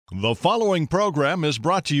The following program is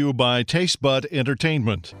brought to you by Taste Bud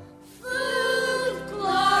Entertainment. Food,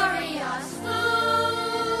 glorious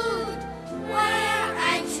food, we're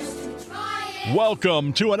anxious to try it.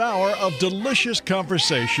 Welcome to an hour of delicious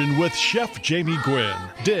conversation with Chef Jamie Gwynn.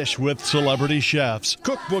 Dish with celebrity chefs,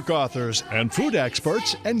 cookbook authors, and food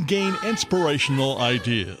experts, and gain inspirational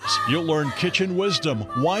ideas. You'll learn kitchen wisdom,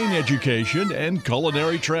 wine education, and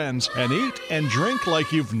culinary trends, and eat and drink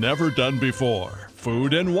like you've never done before.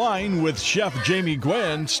 Food and Wine with Chef Jamie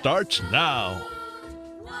Gwynn starts now.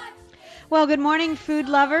 Well, good morning, food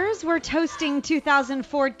lovers. We're toasting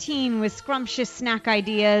 2014 with scrumptious snack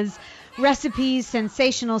ideas, recipes,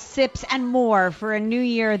 sensational sips, and more for a new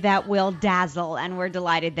year that will dazzle. And we're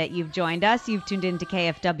delighted that you've joined us. You've tuned into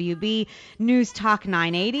KFWB News Talk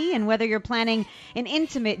 980. And whether you're planning an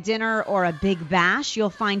intimate dinner or a big bash,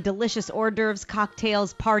 you'll find delicious hors d'oeuvres,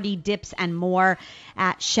 cocktails, party dips, and more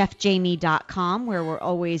at chefjamie.com, where we're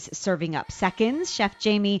always serving up seconds. Chef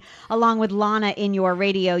Jamie, along with Lana in your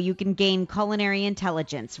radio, you can gain culinary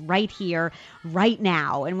intelligence right here, right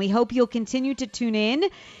now. And we hope you'll continue to tune in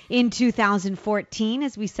 2014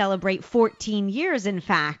 as we celebrate 14 years, in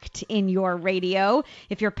fact, in your radio.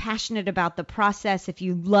 If you're passionate about the process, if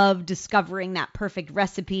you love discovering that perfect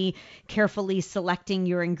recipe, carefully selecting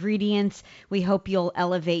your ingredients, we hope you'll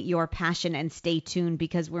elevate your passion and stay tuned,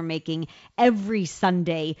 because we're making every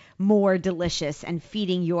Sunday more delicious and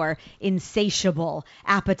feeding your insatiable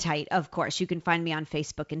appetite. Of course, you can find me on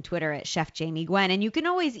Facebook and Twitter at Chef Jamie Gwynn, and you can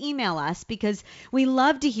always email us because we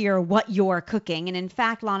love to hear what you're cooking. And in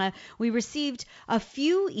fact, Lana, we received a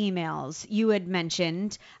few emails you had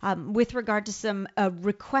mentioned with regard to some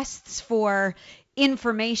requests for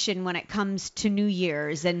information when it comes to New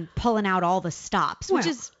Year's and pulling out all the stops, which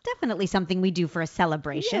is definitely something we do for a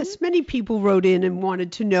celebration. Yes, many people wrote in and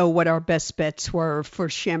wanted to know what our best bets were for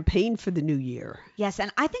champagne for the new year. Yes,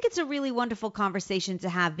 and I think it's a really wonderful conversation to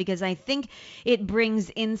have, because I think it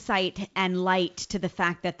brings insight and light to the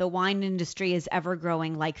fact that the wine industry is ever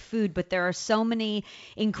growing like food, but there are so many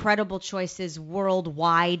incredible choices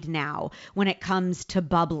worldwide now when it comes to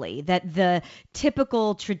bubbly, that the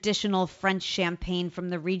typical traditional French champagne from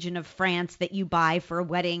the region of France that you buy for a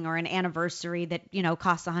wedding or an anniversary that, you know,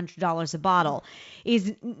 costs $100 a bottle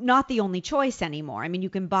is not the only choice anymore. I mean, you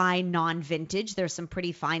can buy non-vintage. There's some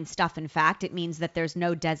pretty fine stuff. In fact, it means that there's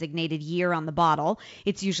no designated year on the bottle.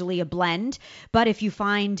 It's usually a blend. But if you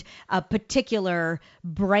find a particular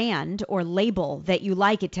brand or label that you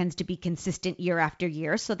like, it tends to be consistent year after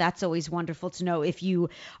year. So that's always wonderful to know if you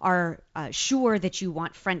are sure that you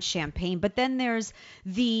want French champagne. But then there's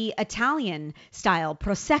the Italian style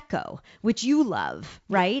Prosecco, which you love,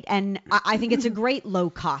 right? And I think it's a great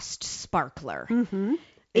low-cost sparkler. Mm-hmm.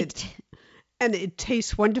 And it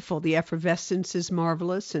tastes wonderful. The effervescence is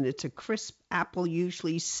marvelous, and it's a crisp apple,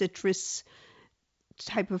 usually citrus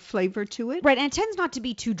type of flavor to it. Right, and it tends not to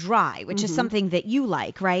be too dry, which is something that you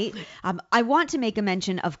like, right? I want to make a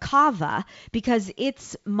mention of Cava because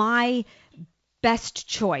it's my best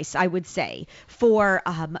choice, I would say, for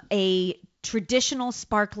a traditional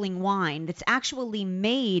sparkling wine that's actually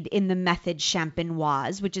made in the method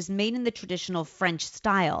champenoise, which is made in the traditional French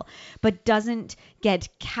style, but doesn't get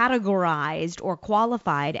categorized or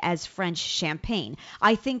qualified as French champagne.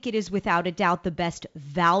 I think it is without a doubt the best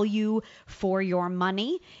value for your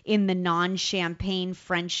money in the non-champagne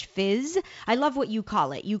French fizz. I love what you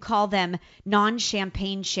call it. You call them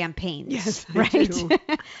non-champagne champagnes, yes, right? I do.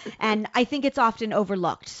 And I think it's often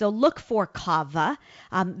overlooked. So look for Cava.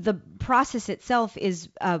 The process itself is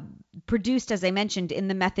produced, as I mentioned, in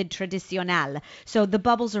the method traditionnel. So the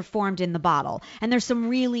bubbles are formed in the bottle, and there's some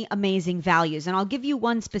really amazing values. And I'll give you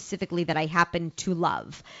one specifically that I happen to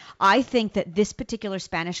love. I think that this particular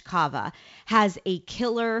Spanish Cava has a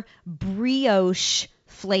killer brioche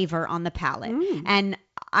flavor on the palate. And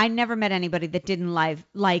I never met anybody that didn't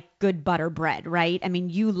like good butter bread, right? I mean,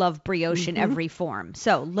 you love brioche in every form.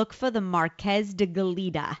 So look for the Marqués de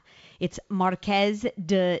Gelida. It's Marqués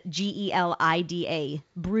de Gelida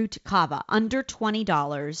Brut Cava, under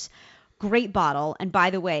 $20. Great bottle. And by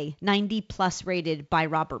the way, 90 plus rated by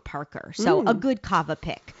Robert Parker. So a good Cava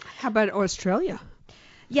pick. How about Australia?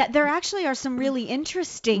 Yeah, there actually are some really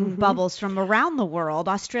interesting bubbles from around the world,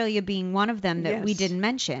 Australia being one of them that we didn't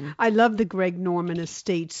mention. I love the Greg Norman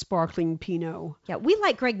Estate Sparkling Pinot. Yeah, we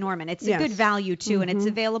like Greg Norman. It's a good value, too, and it's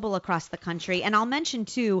available across the country. And I'll mention,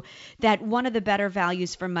 too, that one of the better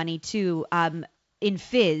values for money, too, in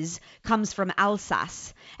fizz comes from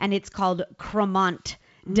Alsace, and it's called Cremant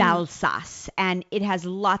d'Alsace, and it has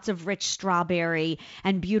lots of rich strawberry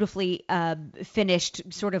and beautifully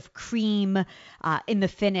finished sort of cream in the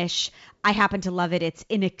finish. I happen to love it. It's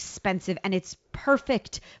inexpensive and it's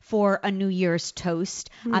perfect for a New Year's toast.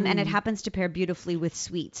 And it happens to pair beautifully with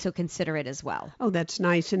sweets, so consider it as well. Oh, that's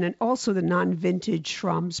nice. And then also the non-vintage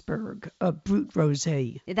Schramsberg Brut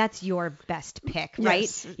Rosé. That's your best pick,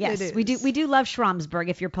 right? Yes, it we is. do love Schramsberg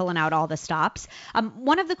if you're pulling out all the stops.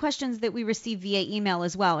 One of the questions that we received via email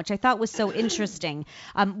as well, which I thought was so interesting,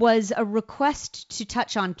 was a request to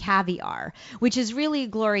touch on caviar, which is really a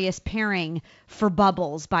glorious pairing for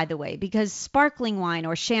bubbles, by the way, because sparkling wine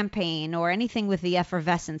or champagne or anything with the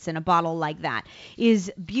effervescence in a bottle like that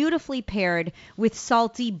is beautifully paired with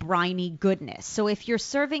salty, briny goodness. So if you're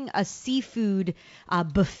serving a seafood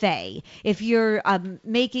buffet, if you're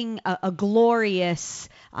making a glorious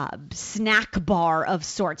snack bar of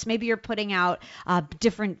sorts, maybe you're putting out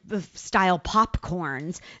different style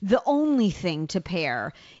popcorns, the only thing to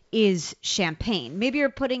pair is champagne. Maybe you're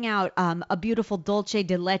putting out a beautiful dulce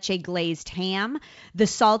de leche glazed ham. The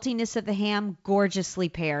saltiness of the ham, gorgeously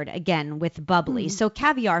paired, again, with bubbly. So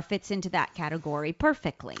caviar fits into that category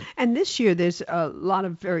perfectly. And this year, there's a lot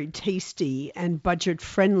of very tasty and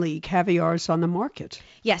budget-friendly caviars on the market.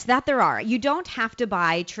 Yes, that there are. You don't have to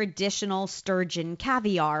buy traditional sturgeon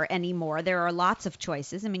caviar anymore. There are lots of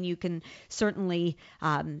choices. I mean, you can certainly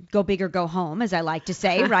go big or go home, as I like to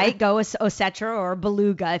say, right? Go Osetra or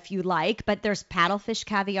Beluga if you like. But there's paddlefish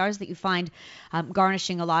caviars that you find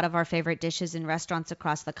garnishing a lot of our favorite dishes in restaurants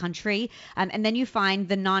across the country. And then you find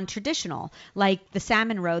the non-traditional, like the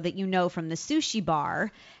salmon roe that you know from the sushi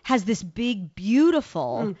bar, has this big,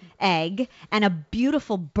 beautiful egg and a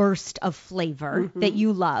beautiful burst of flavor that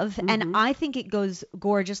you love. And I think it goes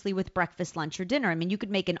gorgeously with breakfast, lunch, or dinner. I mean, you could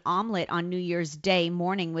make an omelet on New Year's Day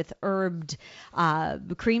morning with herbed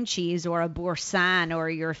cream cheese or a boursin or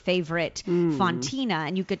your favorite fontina,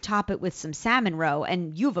 and you could top it with some salmon roe,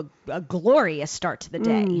 and you have a glorious start to the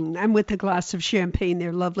day. And with a glass of champagne,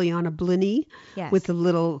 they're lovely on a blini with a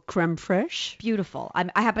little creme fraiche. Beautiful.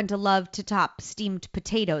 I happen to love to top steamed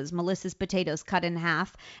potatoes, Melissa's potatoes cut in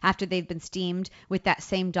half after they've been steamed, with that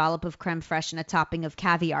same dollop of creme fraiche and a topping of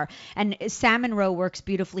caviar. And salmon roe works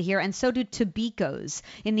beautifully here, and so do tobicos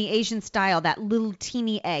in the Asian style, that little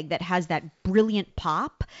teeny egg that has that brilliant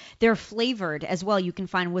pop. They're flavored as well. You can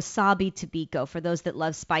find wasabi tobico for those that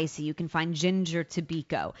love spicy. You can find ginger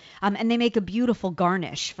tobico. And they make a beautiful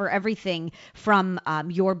garnish for everything from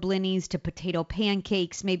your blinis to potato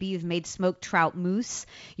pancakes. Maybe you've made smoked trout mousse.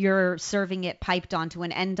 You're serving it piped onto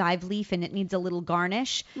an endive leaf and it needs a little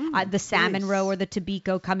garnish. The salmon roe or the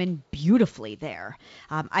tobico come in beautifully there.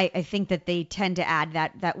 I think that they tend to add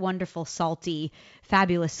that wonderful salty,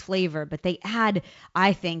 fabulous flavor, but they add,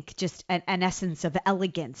 I think, just an essence of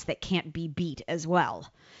elegance that can't be beat as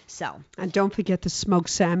well. So, And don't forget the smoked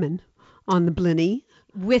salmon on the blini.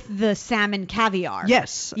 with the salmon caviar.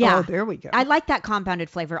 Yes. Yeah. Oh, there we go. I like that compounded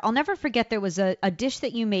flavor. I'll never forget there was a dish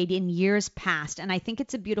that you made in years past, and I think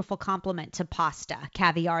it's a beautiful complement to pasta,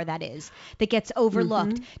 caviar that is, that gets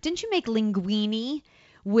overlooked. Didn't you make linguine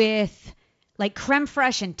with like creme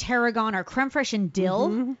fraiche and tarragon or creme fraiche and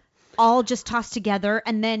dill? All just tossed together,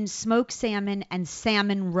 and then smoked salmon and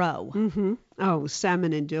salmon roe. Oh,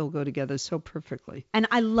 salmon and dill go together so perfectly. And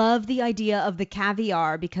I love the idea of the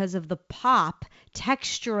caviar because of the pop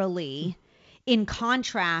texturally in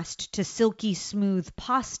contrast to silky smooth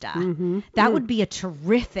pasta. That would be a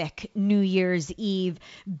terrific New Year's Eve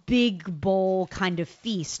big bowl kind of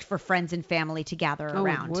feast for friends and family to gather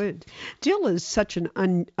around. Oh, it would. Dill is such an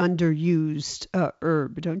underused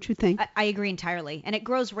herb, don't you think? I agree entirely. And it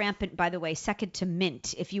grows rampant, by the way, second to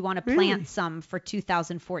mint. If you want to plant some for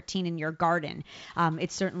 2014 in your garden,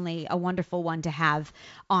 it's certainly a wonderful one to have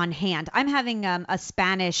on hand. I'm having a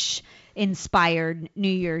Spanish inspired New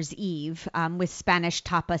Year's Eve with Spanish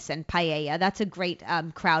tapas and paella. That's a great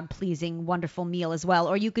crowd pleasing, wonderful meal as well.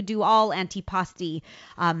 Or you could do all antipasti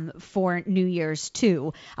for New Year's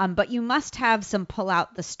too. But you must have some pull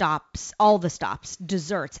out the stops, all the stops,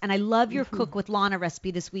 desserts. And I love your Cook with Lana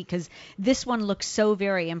recipe this week because this one looks so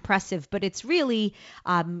very impressive, but it's really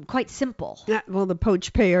quite simple. Well, the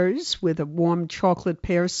poached pears with a warm chocolate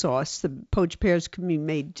pear sauce. The poached pears can be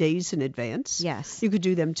made days in advance. Yes. You could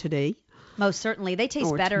do them today. Most certainly. They taste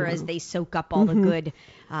Or better tomorrow. as they soak up all the good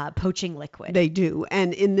poaching liquid. They do.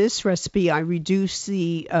 And in this recipe, I reduce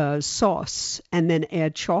the sauce and then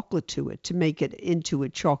add chocolate to it to make it into a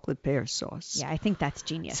chocolate pear sauce. Yeah, I think that's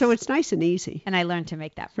genius. So it's nice and easy. And I learned to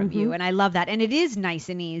make that from you, and I love that. And it is nice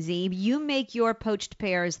and easy. You make your poached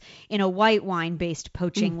pears in a white wine-based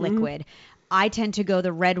poaching liquid. I tend to go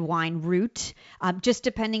the red wine route. Just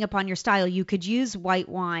depending upon your style, you could use white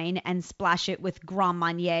wine and splash it with Grand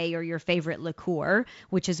Marnier or your favorite liqueur,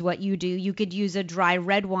 which is what you do. You could use a dry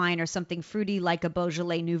red wine or something fruity like a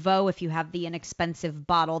Beaujolais Nouveau if you have the inexpensive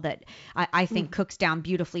bottle that I think cooks down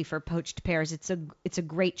beautifully for poached pears. It's a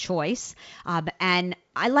great choice. And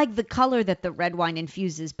I like the color that the red wine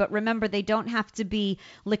infuses, but remember, they don't have to be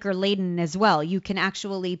liquor laden as well. You can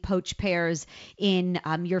actually poach pears in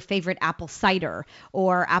your favorite apple cider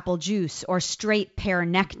or apple juice or straight pear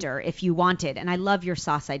nectar if you wanted. And I love your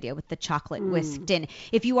sauce idea with the chocolate whisked in.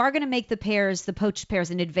 If you are going to make the poached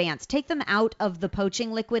pears in advance, take them out of the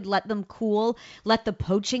poaching liquid, let them cool, let the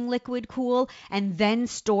poaching liquid cool, and then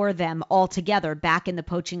store them all together back in the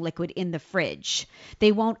poaching liquid in the fridge.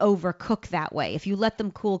 They won't overcook that way. If you let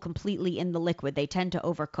them cool completely in the liquid, they tend to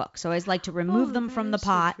overcook. So I always like to remove them from the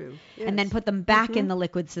pot and then put them back in the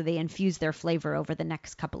liquid so they infuse their flavor over the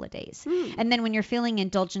next couple of days. And then when you're feeling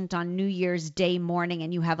indulgent on New Year's Day morning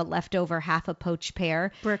and you have a leftover half a poached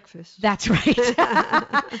pear. Breakfast. That's right.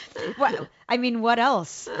 Well, I mean, what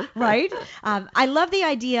else, right? I love the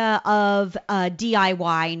idea of a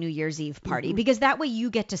DIY New Year's Eve party because that way you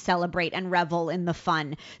get to celebrate and revel in the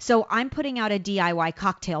fun. So I'm putting out a DIY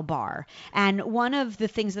cocktail bar. And one of the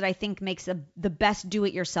things that I think makes the best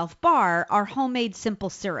do-it-yourself bar are homemade simple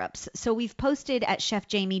syrups. So we've posted at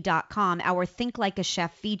chefjamie.com our Think Like a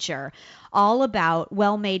Chef feature all about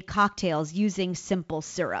well-made cocktails using simple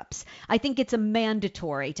syrups. I think it's a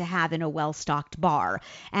mandatory to have in a well-stocked bar.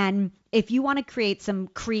 And if you want to create some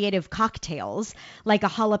creative cocktails, like a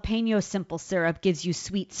jalapeno simple syrup gives you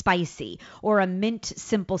sweet spicy, or a mint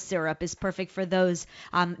simple syrup is perfect for those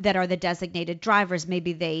that are the designated drivers.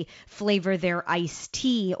 Maybe they flavor their iced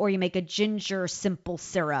tea, or you make a ginger simple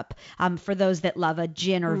syrup for those that love a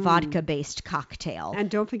gin or vodka-based cocktail. And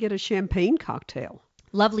don't forget a champagne cocktail.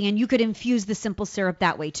 Lovely. And you could infuse the simple syrup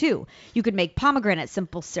that way too. You could make pomegranate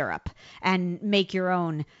simple syrup and make your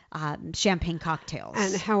own champagne cocktails.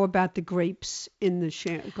 And how about the grapes in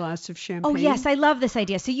the glass of champagne? Oh, yes. I love this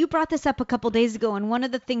idea. So you brought this up a couple days ago. And one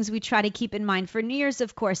of the things we try to keep in mind for New Year's,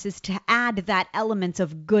 of course, is to add that element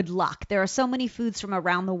of good luck. There are so many foods from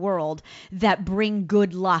around the world that bring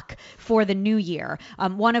good luck for the new year.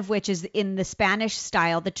 One of which is in the Spanish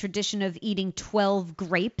style, the tradition of eating 12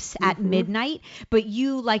 grapes at midnight. But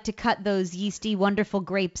you like to cut those yeasty, wonderful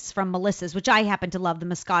grapes from Melissa's, which I happen to love, the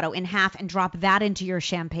Moscato, in half and drop that into your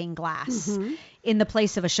champagne glass in the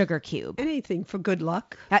place of a sugar cube. Anything for good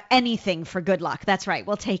luck. Anything for good luck. That's right.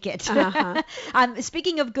 We'll take it.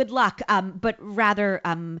 Speaking of good luck, but rather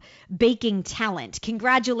baking talent,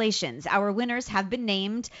 congratulations. Our winners have been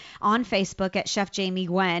named on Facebook at Chef Jamie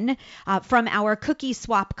Gwen from our cookie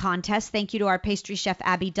swap contest. Thank you to our pastry chef,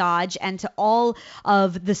 Abby Dodge, and to all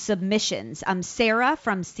of the submissions. Sarah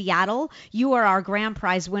from Seattle, you are our grand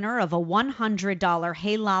prize winner of a $100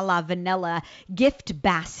 Hey Lala Vanilla gift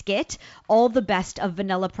basket. All the best of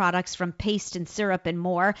vanilla products from paste and syrup and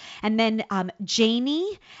more. And then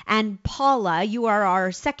Janie and Paula, you are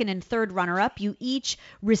our second and third runner-up. You each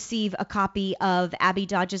receive a copy of Abby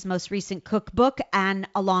Dodge's most recent cookbook and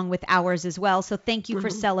along with ours as well. So thank you for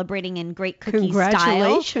celebrating in great cookie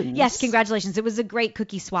Congratulations. style. Yes, congratulations. It was a great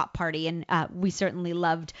cookie swap party, and we certainly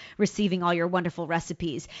loved receiving all your wonderful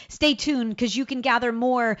recipes. Stay tuned because you can gather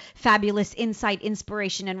more fabulous insight,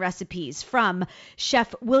 inspiration, and recipes from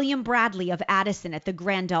Chef William Bradley of Addison at the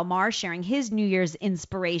Grand Del Mar, sharing his New Year's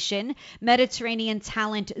inspiration. Mediterranean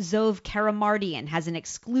talent Zove Karamardian has an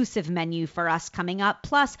exclusive menu for us coming up.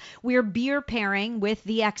 Plus, we're beer pairing with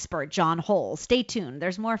the expert, John Hole. Stay tuned.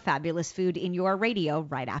 There's more fabulous food in your radio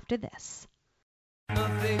right after this.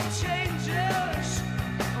 Nothing changes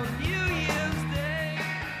on New Year's Day.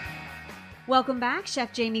 Welcome back.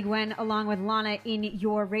 Chef Jamie Gwen along with Lana in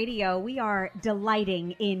your radio. We are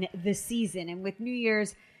delighting in the season, and with New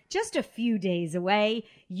Year's just a few days away,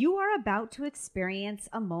 you are about to experience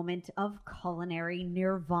a moment of culinary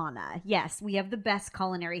nirvana. Yes, we have the best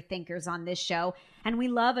culinary thinkers on this show, and we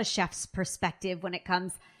love a chef's perspective when it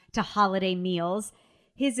comes to holiday meals.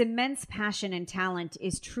 His immense passion and talent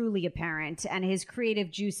is truly apparent, and his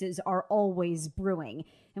creative juices are always brewing.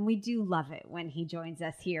 And we do love it when he joins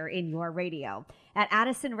us here in your radio. At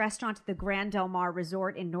Addison Restaurant at the Grand Del Mar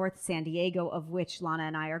Resort in North San Diego, of which Lana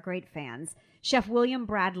and I are great fans, Chef William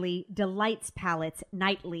Bradley delights palates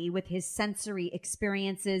nightly with his sensory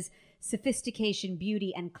experiences, sophistication,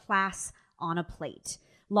 beauty, and class on a plate.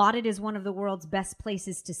 Lauded as one of the world's best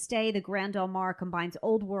places to stay, the Grand Del Mar combines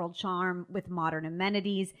old world charm with modern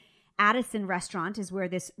amenities. Addison Restaurant is where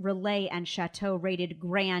this Relais and Chateau rated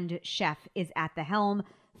grand chef is at the helm.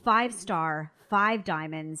 5-star, 5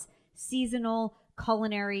 diamonds, seasonal,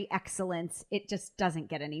 culinary excellence. It just doesn't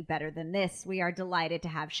get any better than this. We are delighted to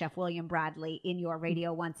have Chef William Bradley in your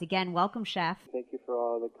radio once again. Welcome, Chef. Thank you for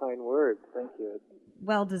all the kind words. Thank you.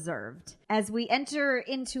 Well deserved. As we enter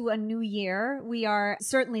into a new year, we are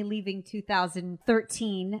certainly leaving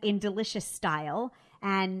 2013 in delicious style.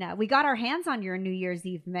 And we got our hands on your New Year's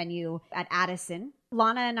Eve menu at Addison.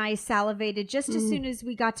 Lana and I salivated just as soon as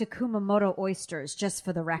we got to Kumamoto oysters, just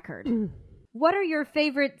for the record. What are your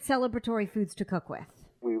favorite celebratory foods to cook with?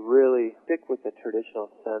 We really stick with the traditional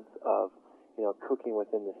sense of, cooking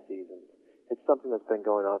within the seasons. It's something that's been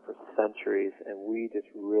going on for centuries, and we just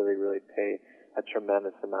really, really pay a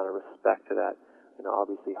tremendous amount of respect to that.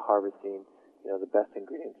 Obviously harvesting, the best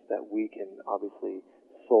ingredients that we can obviously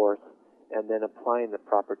source, and then applying the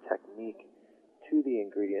proper technique to the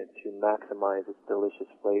ingredient to maximize its delicious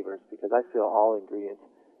flavors, because I feel all ingredients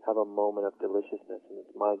have a moment of deliciousness, and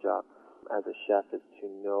it's my job as a chef is to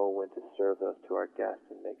know when to serve those to our guests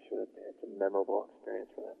and make sure that it's a memorable experience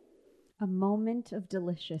for them. A moment of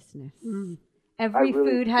deliciousness. Every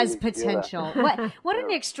food has potential. What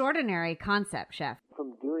an extraordinary concept, Chef.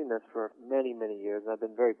 From doing this for many, many years, I've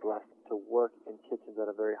been very blessed to work in kitchens at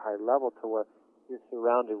a very high level to where you're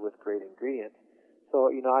surrounded with great ingredients. So,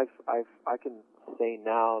 I can say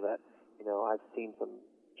now that, I've seen some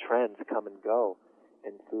trends come and go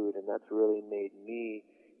in food, and that's really made me,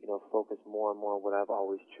 focus more and more on what I've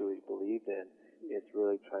always truly believed in. It's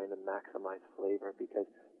really trying to maximize flavor, because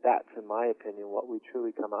that's, in my opinion, what we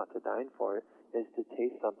truly come out to dine for, is to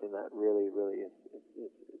taste something that really, really is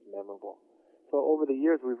memorable. So over the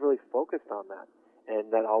years, we've really focused on that,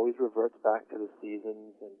 and that always reverts back to the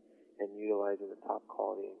seasons and utilizing the top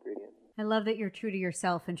quality ingredients. I love that you're true to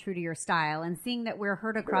yourself and true to your style, and seeing that we're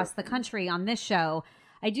heard across the country on this show.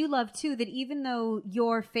 I do love, too, that even though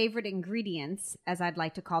your favorite ingredients, as I'd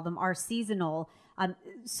like to call them, are seasonal,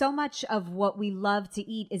 so much of what we love to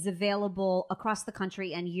eat is available across the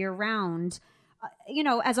country and year-round,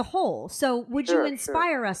 as a whole. So would you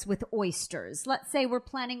inspire us with oysters? Let's say we're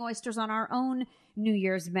planning oysters on our own New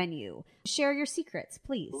Year's menu. Share your secrets,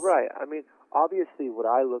 please. Right. Obviously, what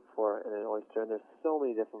I look for in an oyster, and there's so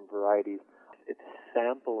many different varieties, it's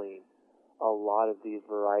sampling a lot of these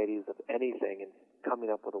varieties of anything and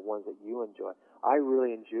coming up with the ones that you enjoy. I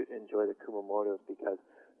really enjoy the Kumamotos because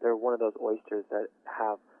they're one of those oysters that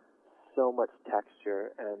have so much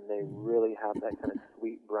texture, and they really have that kind of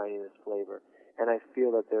sweet brininess flavor. And I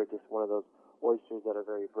feel that they're just one of those oysters that are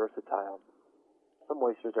very versatile. Some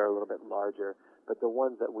oysters are a little bit larger, but the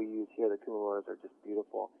ones that we use here, the Kumamotos, are just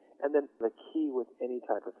beautiful. And then the key with any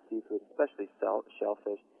type of seafood, especially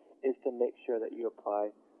shellfish, is to make sure that you apply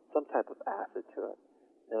some type of acid to it.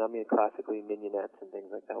 And classically, mignonettes and things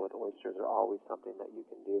like that with oysters are always something that you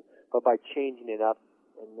can do. But by changing it up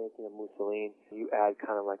and making a mousseline, you add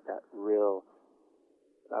kind of like that real,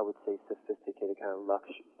 I would say, sophisticated kind of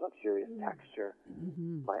luxurious texture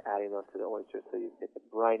by adding those to the oysters. So you get the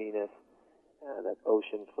brininess, that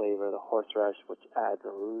ocean flavor, the horseradish, which adds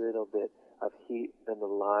a little bit of heat, then the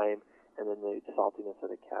lime, and then the saltiness of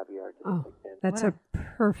the caviar. That's a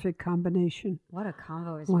perfect combination. What a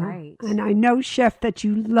combo is right. And I know, Chef, that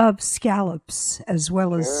you love scallops as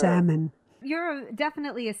well as salmon. You're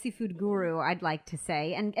definitely a seafood guru, I'd like to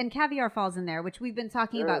say. And caviar falls in there, which we've been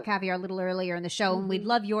talking about caviar a little earlier in the show, and we'd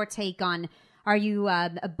love your take on, are you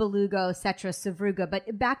a beluga, cetra, sevruga?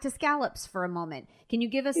 But back to scallops for a moment. Can you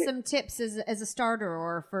give us some tips as a starter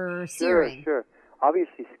or for searing? Sure.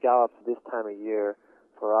 Obviously, scallops this time of year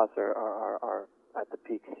for us are at the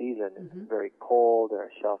peak season. It's very cold. There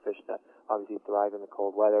are shellfish that obviously thrive in the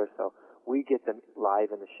cold weather. So we get them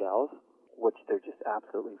live in the shells, which they're just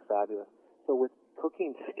absolutely fabulous. So with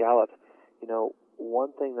cooking scallops,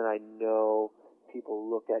 one thing that I know people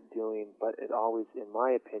look at doing, but it always, in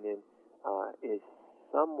my opinion, is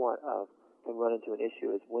somewhat can run into an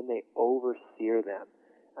issue, is when they over-sear them.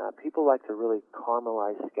 People like to really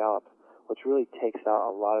caramelize scallops, which really takes out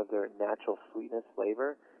a lot of their natural sweetness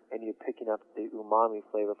flavor, and you're picking up the umami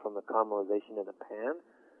flavor from the caramelization in the pan.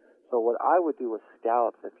 So what I would do with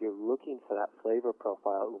scallops, if you're looking for that flavor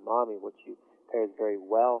profile, umami, which pairs very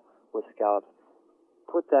well with scallops,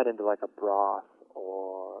 put that into like a broth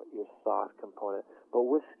or your sauce component. But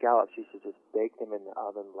with scallops, you should just bake them in the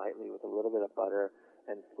oven lightly with a little bit of butter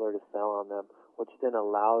and fleur de sel on them, which then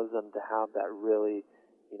allows them to have that really,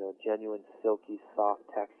 genuine, silky, soft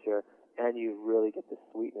texture, and you really get the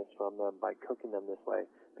sweetness from them by cooking them this way.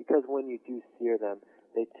 Because when you do sear them,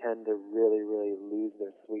 they tend to really, really lose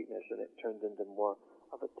their sweetness, and it turns into more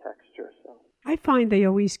of a texture. So I find they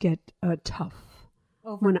always get tough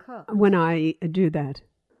when I do that.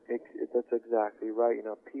 That's exactly right.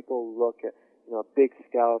 People look at a big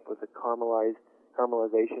scallop with a caramelized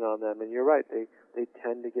caramelization on them. And you're right, they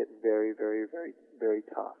tend to get very, very, very, very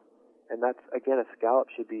tough. And that's, again, a scallop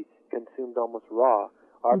should be consumed almost raw.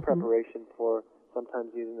 Our preparation for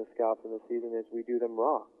sometimes using the scallops in the season is we do them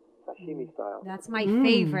raw, sashimi style. That's my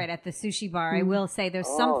favorite at the sushi bar. I will say there's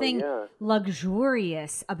something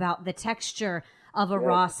luxurious about the texture of a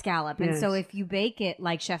raw scallop. And so if you bake it,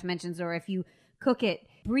 like Chef mentions, or if you cook it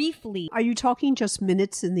briefly. Are you talking just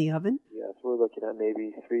minutes in the oven? Yes, we're looking at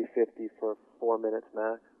maybe 350 for 4 minutes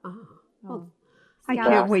max. Well, I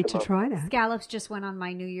can't wait to try that. Scallops just went on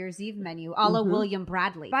my New Year's Eve menu, a la William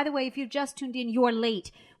Bradley. By the way, if you've just tuned in, you're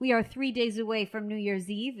late. We are 3 days away from New Year's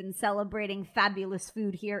Eve and celebrating fabulous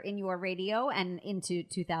food here in your radio and into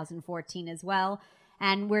 2014 as well.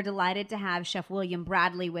 And we're delighted to have Chef William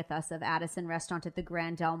Bradley with us of Addison Restaurant at the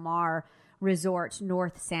Grand Del Mar Resort,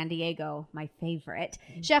 North San Diego, my favorite.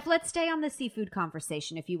 Chef, let's stay on the seafood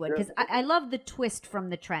conversation, if you would, because I love the twist from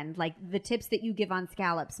the trend. Like, the tips that you give on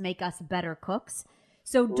scallops make us better cooks.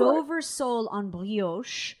 So Dover sole on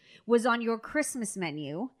brioche was on your Christmas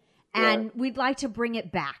menu, and we'd like to bring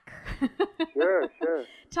it back. Sure.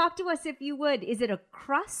 Talk to us, if you would. Is it a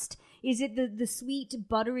crust? Is it the sweet,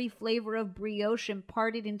 buttery flavor of brioche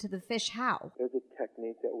imparted into the fish? How? There's a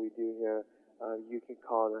technique that we do here. You can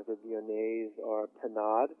call it like a Viennese or a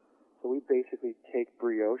panade. So we basically take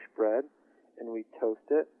brioche bread and we toast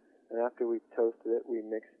it. And after we've toasted it, we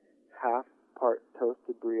mix half part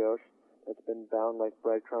toasted brioche that's been bound like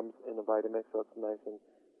breadcrumbs in a Vitamix, so it's nice and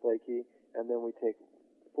flaky. And then we take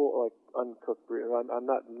full, like, uncooked brioche. I'm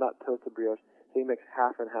not toasted brioche. So you mix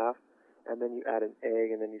half and half, and then you add an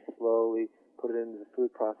egg, and then you slowly put it into the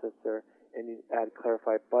food processor, and you add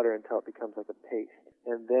clarified butter until it becomes like a paste.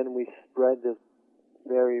 And then we spread this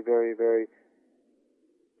very, very, very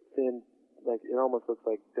thin, like it almost looks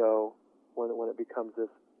like dough when it becomes this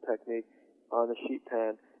technique, on a sheet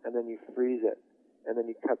pan, and then you freeze it, and then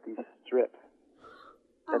you cut these strips,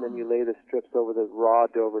 and then you lay the strips over the raw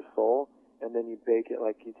Dover sole, and then you bake it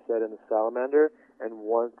like you said in the salamander. And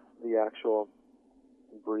once the actual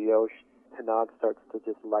brioche panade starts to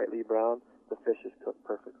just lightly brown, the fish is cooked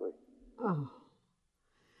perfectly. Oh.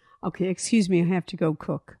 Okay, excuse me, I have to go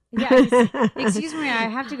cook. Yeah, excuse me, I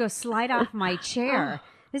have to go slide off my chair.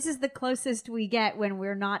 This is the closest we get when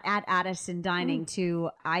we're not at Addison Dining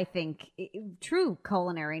to, I think, true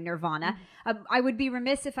culinary nirvana. I would be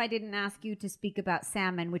remiss if I didn't ask you to speak about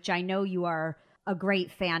salmon, which I know you are a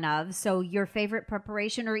great fan of. So your favorite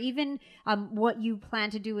preparation, or even what you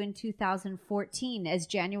plan to do in 2014 as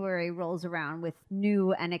January rolls around with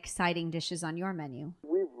new and exciting dishes on your menu.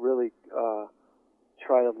 We've really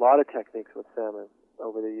tried a lot of techniques with salmon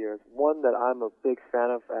over the years. One that I'm a big fan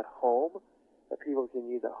of at home, that people can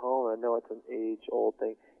use at home, I know it's an age-old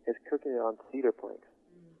thing, is cooking it on cedar planks.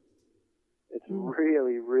 It's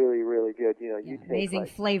really, really, really good. You know, you take amazing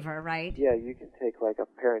flavor, right? Yeah, you can take like a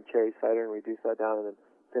pear and cherry cider and reduce that down, and then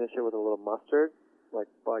finish it with a little mustard, like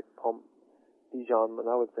Dijon. And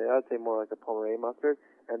I'd say more like a Pomeranian mustard,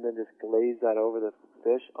 and then just glaze that over the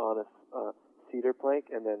fish on a cedar plank,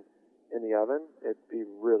 and then in the oven. It'd be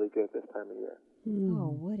really good this time of year.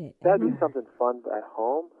 Oh, would it? That'd be something fun at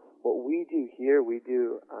home. What we do here, we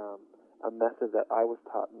do a method that I was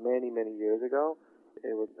taught many, many years ago.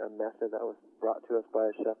 It was a method that was brought to us by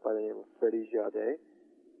a chef by the name of Freddy Giaudet,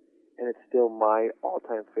 and it's still my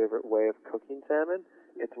all-time favorite way of cooking salmon.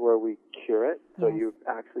 It's where we cure it, so you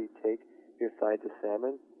actually take your sides of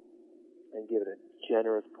salmon and give it a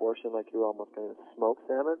generous portion, like you're almost going to smoke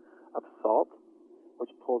salmon, of salt, which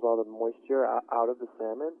pulls all the moisture out of the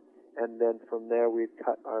salmon, and then from there we'd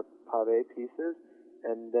cut our pave pieces,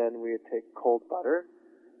 and then we'd take cold butter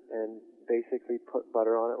and basically put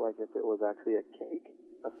butter on it like if it was actually a cake,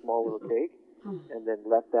 a small little cake, and then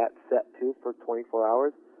let that set too for 24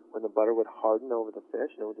 hours when the butter would harden over the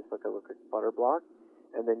fish, and it would just look like a butter block,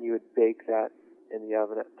 and then you would bake that in the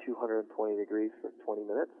oven at 220 degrees for 20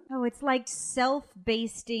 minutes. Oh, it's like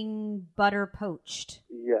self-basting butter poached.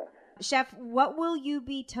 Yes. Chef, what will you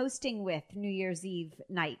be toasting with New Year's Eve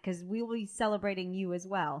night? Because we will be celebrating you as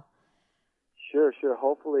well. Sure.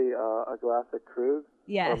 Hopefully a glass of Krug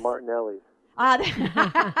or Martinelli's.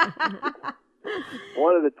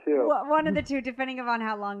 One of the two. One of the two, depending upon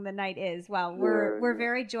how long the night is. Well, we're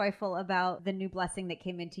very joyful about the new blessing that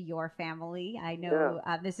came into your family. I know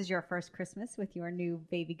this is your first Christmas with your new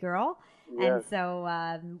baby girl. Yes. And so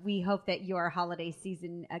we hope that your holiday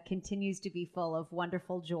season continues to be full of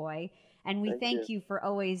wonderful joy. And we thank you for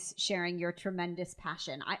always sharing your tremendous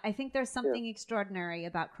passion. I think there's something extraordinary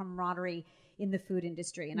about camaraderie in the food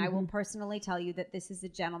industry. And I will personally tell you that this is a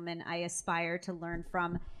gentleman I aspire to learn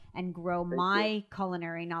from and grow my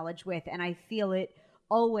culinary knowledge with. And I feel it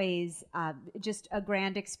always just a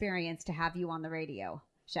grand experience to have you on the radio,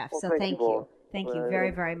 Chef. Well, So thank thank you you. both. Thank you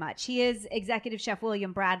very, very much. He is Executive Chef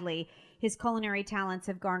William Bradley. His culinary talents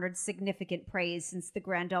have garnered significant praise since the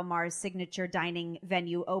Grand Del Mar's signature dining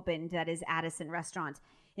venue opened, that is Addison Restaurant,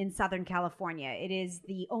 in Southern California. It is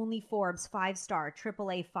the only Forbes 5-star,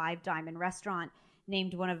 AAA 5-diamond restaurant,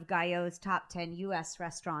 named one of Guyot's top 10 U.S.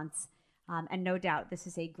 restaurants. And no doubt this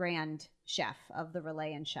is a grand chef of the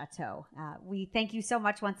Relais and Chateau. We thank you so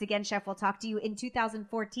much once again, Chef. We'll talk to you in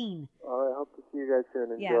 2014. All right, hope to see you guys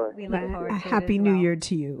soon. Enjoy. Yeah, we look forward to it Happy as New well. Year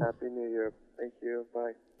to you. Happy New Year. Thank you.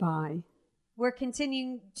 Bye. Bye. We're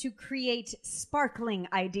continuing to create sparkling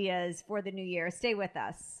ideas for the new year. Stay with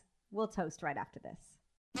us. We'll toast right after this.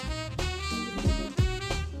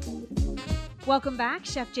 Welcome back.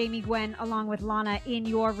 Chef Jamie Gwen along with Lana in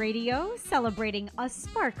your radio, celebrating a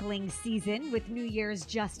sparkling season with New Year's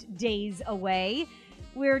just days away.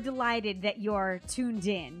 We're delighted that you're tuned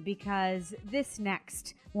in because this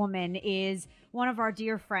next woman is one of our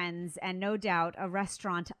dear friends and no doubt a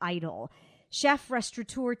restaurant idol. Chef,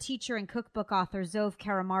 restaurateur, teacher, and cookbook author Zov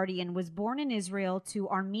Karamardian was born in Israel to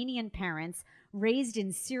Armenian parents, raised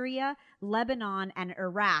in Syria, Lebanon, and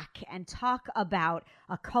Iraq, and talk about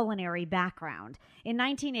a culinary background. In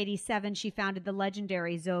 1987, she founded the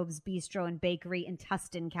legendary Zov's Bistro and Bakery in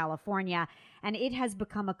Tustin, California, and it has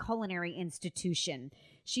become a culinary institution.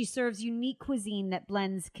 She serves unique cuisine that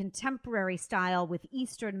blends contemporary style with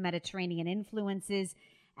Eastern Mediterranean influences,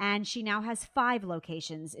 and she now has 5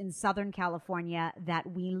 locations in Southern California that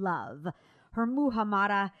we love. Her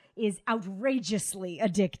muhammada is outrageously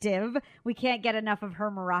addictive. We can't get enough of her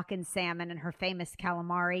Moroccan salmon and her famous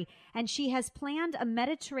calamari. And she has planned a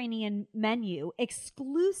Mediterranean menu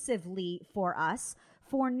exclusively for us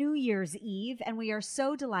for New Year's Eve. And we are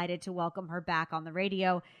so delighted to welcome her back on the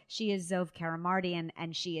radio. She is Zov Karamardian,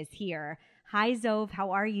 and she is here. Hi, Zov.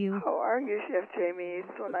 How are you? How are you, Chef Jamie?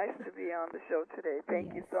 It's so nice to be on the show today.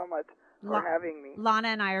 Thank you so much for having me. Lana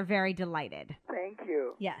and I are very delighted. Thank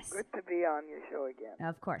you. Yes. Good to be on your show again.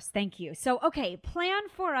 Of course. Thank you. So, okay, plan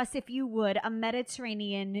for us, if you would, a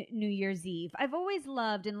Mediterranean New Year's Eve. I've always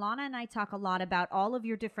loved, and Lana and I talk a lot about all of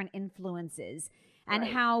your different influences and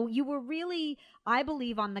how you were really, I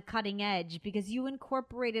believe, on the cutting edge because you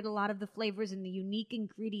incorporated a lot of the flavors and the unique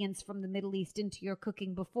ingredients from the Middle East into your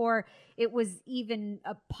cooking before it was even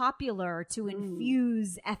popular to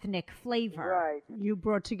infuse ethnic flavor. Right. You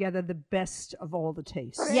brought together the best of all the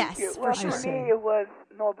tastes. Thank Yes, you. for Well, sure. for me, it was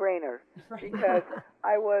no-brainer because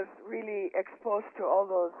I was really exposed to all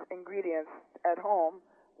those ingredients at home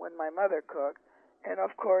when my mother cooked. And,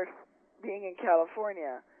 of course, being in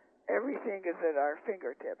California, everything is at our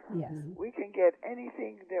fingertips. Yes. We can get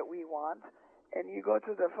anything that we want, and you go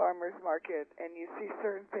to the farmer's market and you see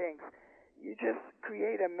certain things. You just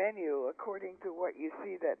create a menu according to what you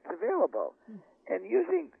see that's available. And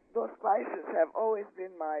using those spices have always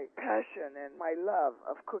been my passion and my love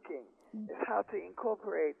of cooking, is how to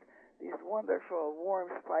incorporate these wonderful warm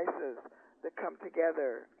spices that come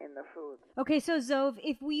together in the food. Okay, so Zov,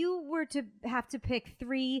 if you were to have to pick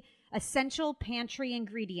 3 essential pantry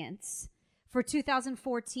ingredients for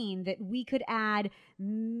 2014 that we could add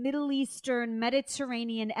Middle Eastern,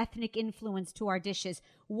 Mediterranean ethnic influence to our dishes,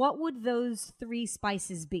 what would those 3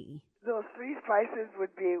 spices be? Those 3 spices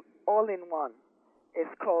would be all in one.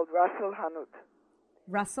 It's called Ras El Hanout.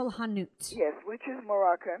 Ras El Hanout. Yes, which is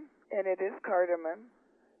Moroccan, and it is cardamom.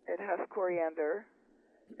 It has coriander.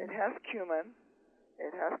 It has cumin.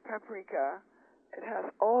 It has paprika. It has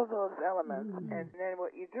all those elements. And then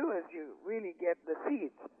what you do is you really get the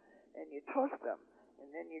seeds, and you toast them,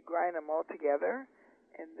 and then you grind them all together,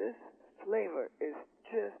 and this flavor is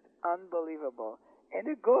just unbelievable. And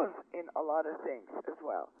it goes in a lot of things as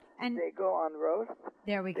well. And they go on roast.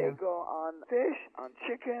 there we They go. go on fish, on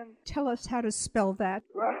chicken. Tell us how to spell that.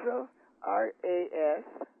 Russell,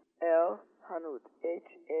 R-A-S-L, Hanout,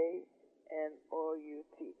 H-A-N-O-U-T.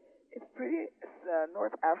 It's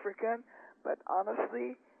North African, but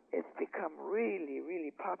honestly, it's become really,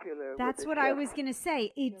 really popular. That's what I was going to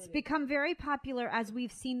say. It's become very popular as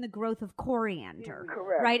we've seen the growth of coriander.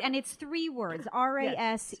 Correct. Right? And it's 3 words,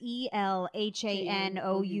 R-A-S-E-L-H-A-N-O-U-T.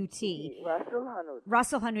 Russell Hanout.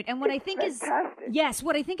 Russell Hanout. And what I think fantastic. yes,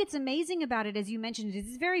 what I think it's amazing about it, as you mentioned, is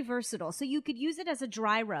it's very versatile. So you could use it as a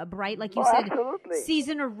dry rub, right? Like you said, absolutely.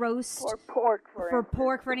 season a roast For pork, for instance.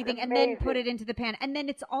 pork, for anything, It's and then put amazing. it into the pan. And then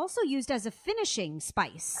it's also used as a finishing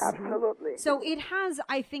spice. Absolutely. So it has,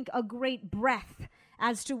 I think, a great breadth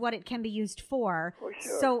as to what it can be used for. For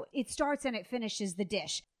sure. So it starts and it finishes the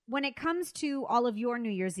dish. when it comes to all of your New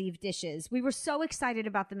Year's Eve dishes, we were so excited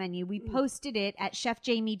about the menu. We posted it at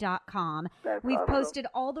chefjamie.com. That's We've awesome. posted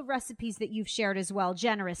all the recipes that you've shared as well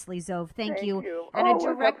generously, Zove. Thank you. And And a a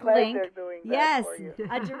direct pleasure link. doing that Yes, for you.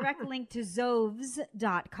 a direct link to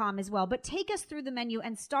zoves.com as well. But take us through the menu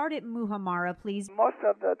and start at Muhammara, please. Most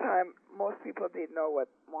of the time, most people didn't know what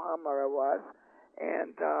muhammara was,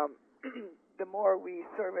 and the more we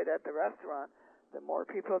serve it at the restaurant, the more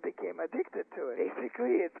people became addicted to it.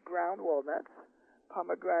 Basically, it's ground walnuts,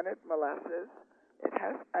 pomegranate molasses, it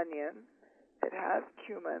has onion, it has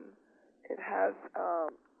cumin, it has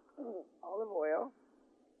olive oil,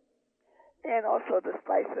 and also the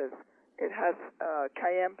spices. It has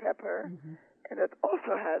cayenne pepper, and it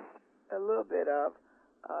also has a little bit of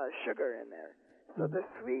sugar in there. So the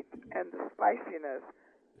sweet and the spiciness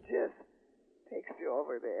just takes you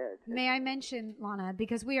over the edge. May I mention, Lana,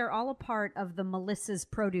 because we are all a part of the Melissa's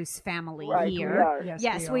Produce family Right, we here. are.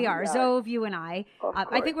 Yes, we are. Yeah. Zove, you and I. Of I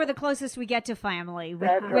course. think we're the closest we get to family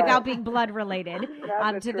That's without right. being blood related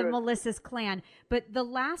That's to the truth. Melissa's clan. But the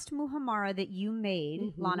last muhammara that you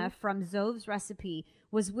made, Lana, from Zove's recipe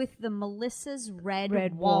was with the Melissa's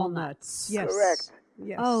red walnuts. Yes. Correct.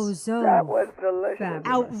 Yes. Oh, Zove. That was delicious. Fabulous.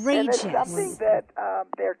 Outrageous. And it's something that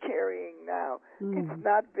they're carrying now. It's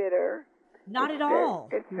not bitter. Not It's at all.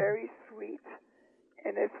 It's very sweet,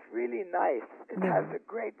 and it's really nice. It has a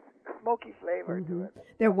great smoky flavor to it.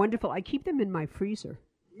 They're wonderful. I keep them in my freezer.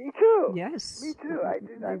 Me too. Yes. Me too. I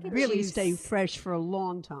do that. They too. really you. stay fresh for a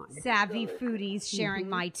long time. Savvy foodies sharing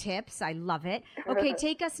my tips. I love it. Okay,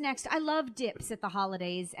 take us next. I love dips at the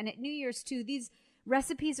holidays and at New Year's too. These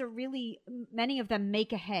recipes are really, many of them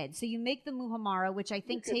make ahead. So you make the muhammara, which I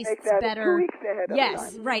think You can tastes make that better. 2 weeks ahead of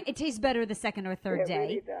Yes, time. right. It tastes better the second or third It day.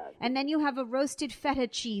 really does. And then you have a roasted feta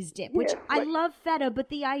cheese dip, which Yes, I like- love feta, but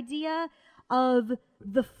the idea of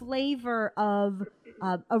the flavor of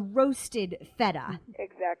a roasted feta.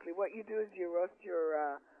 Exactly. What you do is you roast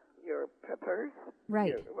your peppers, Right.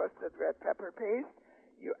 your roasted red pepper paste.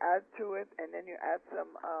 You add to it, and then you add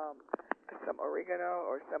some oregano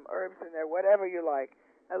or some herbs in there, whatever you like.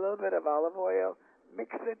 A little bit of olive oil.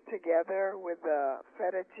 Mix it together with the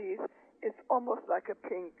feta cheese. It's almost like a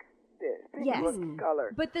pink dish, pink Yes. look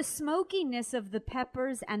color. But the smokiness of the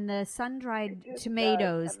peppers and the sun-dried Just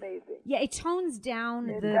tomatoes, amazing. yeah, it tones down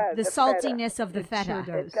It the does, the saltiness of the It feta.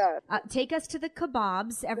 sure does. It does. Take us to the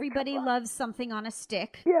kebabs. Everybody loves something on a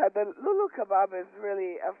stick. Yeah, the Lulu kebab is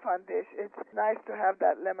really a fun dish. It's nice to have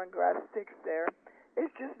that lemongrass sticks there.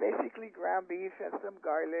 It's just basically ground beef and some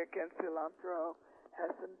garlic and cilantro, has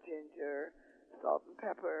some ginger, salt and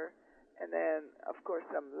pepper, and then of course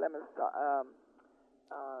some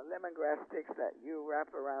lemongrass sticks that you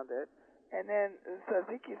wrap around it, and then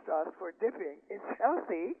tzatziki sauce for dipping. It's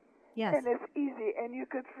healthy Yes. and it's easy, and you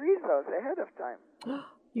could freeze those ahead of time.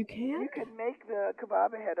 You can? You could make the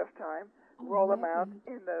kebab ahead of time, roll them out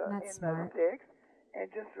in the That's in the smart. sticks, and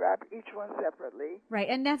just wrap each one separately. Right,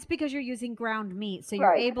 and that's because you're using ground meat, so you're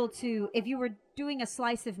Right. able to, if you were doing a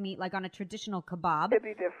slice of meat like on a traditional kebab, It'd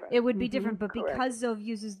be different. it would be different. But Correct. because Zove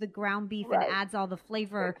uses the ground beef Right. and adds all the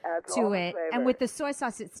flavor It adds to all the it, flavor. and with the soy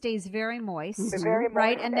sauce, it stays very moist. Very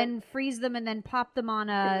Right, moist and then freeze them and then pop them on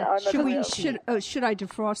a on the Should we? grill. Should I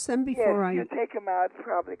defrost them Yes, before you I? take them out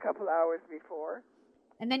probably a couple hours before.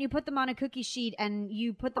 and then you put them on a cookie sheet and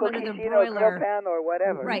you put them under Cookie the sheet or grill broiler. pan or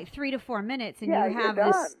whatever. Right, 3 to 4 minutes, and Yeah, you you're have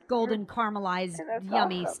this done. golden caramelized, And that's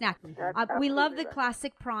yummy awesome. snack. That's We love absolutely the right.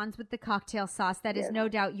 classic prawns with the cocktail sauce. That is Yes. no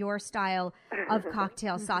doubt your style of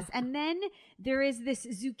cocktail sauce. And then there is this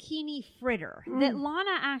zucchini fritter that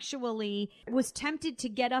Lana actually was tempted to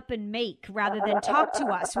get up and make rather than talk to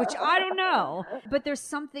us, which I don't know. But there's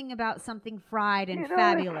something about something fried and You know,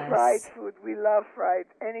 fabulous. It's fried food. We love fried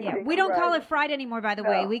anything. Yeah, we don't call fried. it fried anymore, by the way.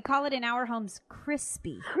 No. We call it in our homes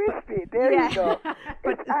crispy. Crispy. There Yeah. you go.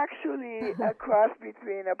 It's actually a cross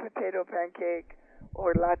between a potato pancake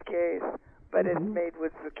or latkes, but it's made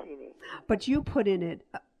with zucchini. But you put in it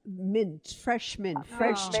fresh mint,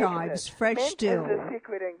 fresh Oh. chives, fresh Mint dill. is the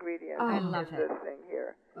secret ingredient I in love it. this thing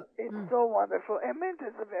here. It's so wonderful. And mint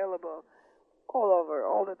is available all over,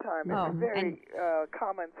 all the time. It's Oh, a very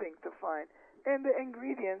common thing to find. And the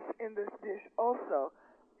ingredients in this dish also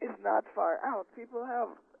is not far out. People have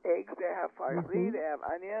eggs, they have parsley, they have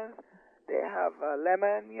onions, they have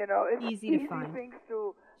lemon, you know. It's Easy to find. things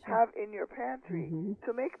to have in your pantry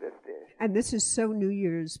to make this dish. And this is so New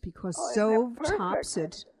Year's because Oh, isn't Zove it perfect? tops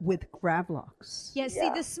it with gravlax. Yeah, see,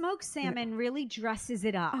 Yeah. the smoked salmon really dresses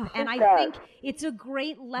it up. Oh, and it I does. think it's a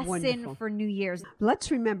great lesson Wonderful. for New Year's. Let's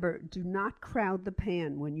remember, do not crowd the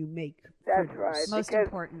pan when you make That's fritters. right. Most because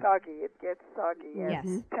important. Soggy. It gets soggy and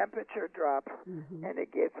Yes. temperature drops and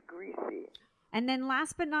it gets greasy. And then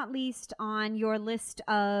last but not least on your list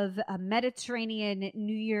of Mediterranean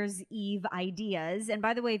New Year's Eve ideas, and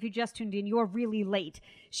by the way, if you just tuned in, you're really late.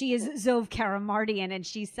 She is Zov Karamardian, and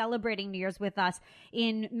she's celebrating New Year's with us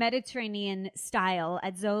in Mediterranean style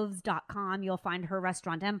at zovs.com. You'll find her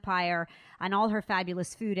restaurant empire and all her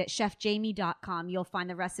fabulous food. At chefjamie.com, you'll find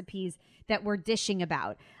the recipes that we're dishing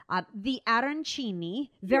about. The arancini,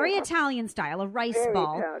 very Italian style, a rice Very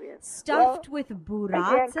ball, Italian. stuffed with Again,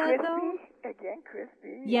 burrata, crispy. though. Again,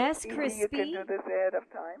 crispy. Yes, It's easy. crispy. You can do this ahead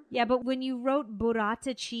of time. Yeah, but when you wrote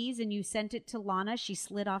burrata cheese and you sent it to Lana, she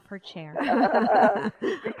slid off her chair.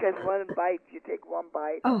 Because one bite, you take one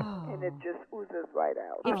bite, Oh. and it just oozes right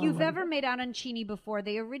out. If you've ever made arancini before,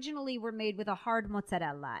 they originally were made with a hard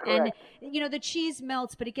mozzarella. Correct. And, the cheese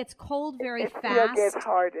melts, but it gets cold very It still fast. gets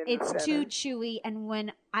hard in the It's center. too chewy. And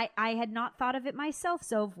when I had not thought of it myself,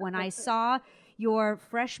 so when I saw your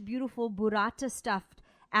fresh, beautiful burrata stuffed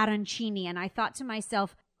arancini, and I thought to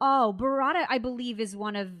myself, oh, burrata, I believe, is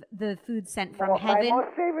one of the foods sent from heaven. My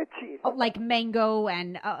most favorite cheese. Like mango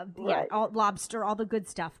and Right. lobster, all the good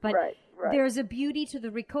stuff. But Right. there's a beauty to the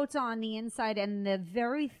ricotta on the inside and the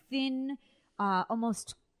very thin,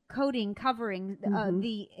 almost covering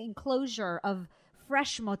the enclosure of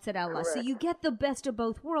fresh mozzarella. So Correct. you get the best of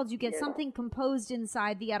both worlds. You get something composed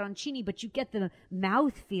inside the arancini, but you get the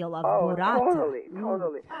mouthfeel of burrata.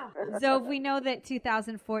 Totally. So we know that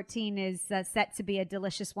 2014 is set to be a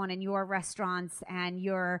delicious one in your restaurants, and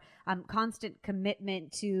your constant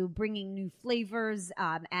commitment to bringing new flavors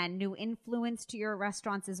and new influence to your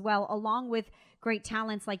restaurants as well, along with great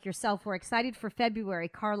talents like yourself. We're excited for February.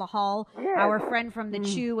 Carla Hall, our friend from the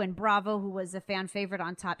Chew and Bravo, who was a fan favorite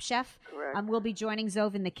on Top Chef, will be joining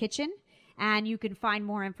Zov in the kitchen. And you can find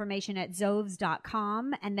more information at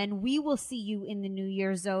zovs.com. And then we will see you in the new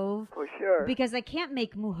year, Zov. For sure. Because I can't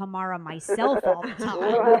make muhammara myself all the time.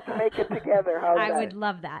 We'll have to make it together. How's I that? would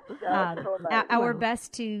love that. That's so nice. Our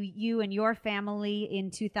best to you and your family in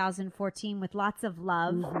 2014 with lots of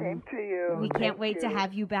love. Same to you. We can't Thank wait to you.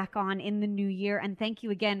 have you back on in the new year. And thank you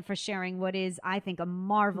again for sharing what is, I think, a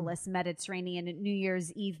marvelous Mediterranean New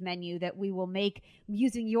Year's Eve menu that we will make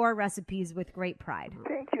using your recipes with great pride.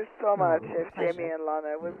 Thank you so much, Chef Jamie and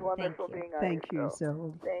Lana. It was wonderful you. being on Thank you, your show.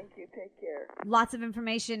 Zov. Thank you. Take care. Lots of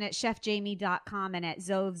information at chefjamie.com and at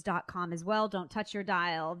zovs.com as well. Don't touch your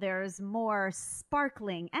dial. There's more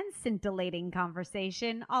sparkling and scintillating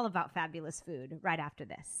conversation all about fabulous food right after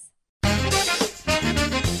this.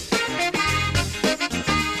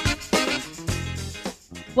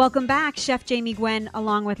 Welcome back, Chef Jamie Gwen,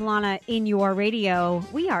 along with Lana in your radio.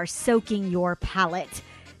 We are soaking your palate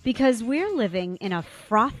because we're living in a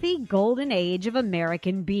frothy golden age of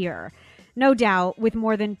American beer. No doubt, with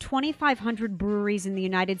more than 2,500 breweries in the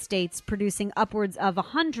United States producing upwards of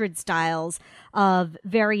 100 styles of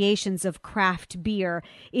variations of craft beer,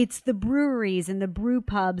 it's the breweries and the brew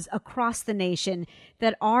pubs across the nation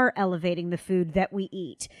that are elevating the food that we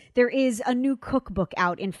eat. There is a new cookbook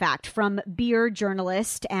out, in fact, from beer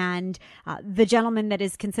journalist and the gentleman that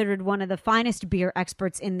is considered one of the finest beer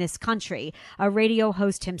experts in this country, a radio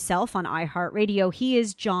host himself on iHeartRadio. He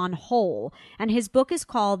is John Hole, and his book is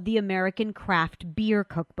called The American Craft Beer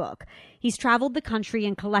Cookbook. He's traveled the country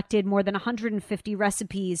and collected more than 150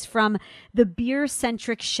 recipes from the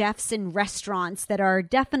beer-centric chefs and restaurants that are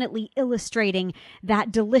definitely illustrating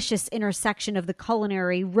that delicious intersection of the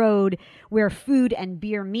culinary road where food and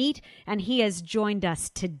beer meet. And he has joined us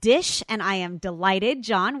to dish, and I am delighted.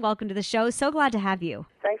 John, welcome to the show. So glad to have you.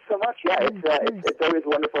 Thanks so much. Yeah, it's always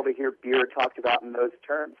wonderful to hear beer talked about in those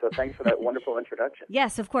terms. So thanks for that wonderful introduction.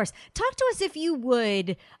 Yes, of course. Talk to us, if you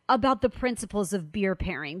would, about the principles of beer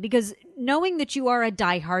pairing, because knowing that you are a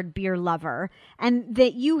diehard beer lover and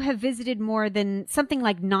that you have visited more than something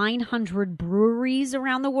like 900 breweries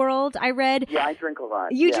around the world, I read. Yeah, I drink a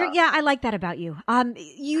lot. You drink, yeah, I like that about you.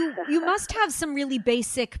 You must have some really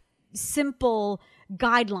basic, simple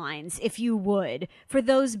guidelines, if you would, for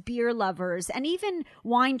those beer lovers and even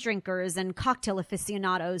wine drinkers and cocktail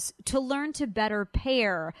aficionados to learn to better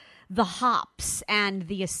pair the hops and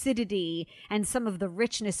the acidity and some of the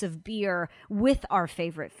richness of beer with our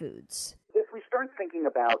favorite foods. If we start thinking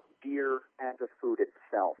about beer as a food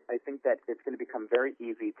itself, I think that it's going to become very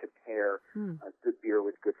easy to pair good beer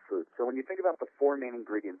with good food. So when you think about the four main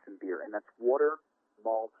ingredients in beer, and that's water,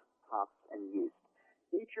 malt, hops, and yeast,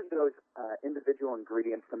 each of those individual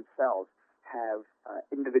ingredients themselves have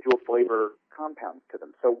individual flavor compounds to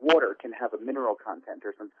them. So water can have a mineral content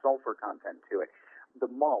or some sulfur content to it. The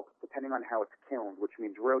malt, depending on how it's kilned, which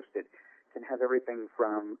means roasted, can have everything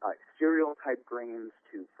from cereal-type grains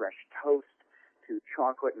to fresh toast to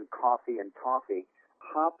chocolate and coffee and toffee.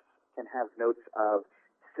 Hops can have notes of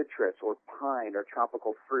citrus or pine or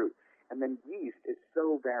tropical fruit. And then yeast is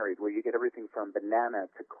so varied, where you get everything from banana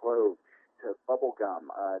to clove to bubblegum,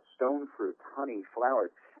 stone fruit, honey, flowers.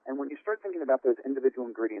 And when you start thinking about those individual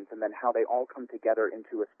ingredients and then how they all come together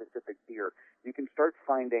into a specific beer, you can start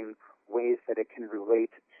finding ways that it can relate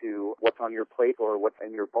to what's on your plate or what's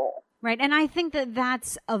in your bowl. Right. And I think that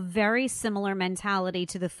that's a very similar mentality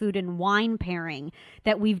to the food and wine pairing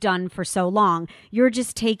that we've done for so long. You're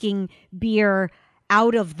just taking beer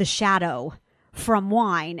out of the shadow from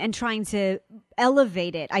wine and trying to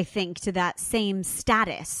elevate it, I think, to that same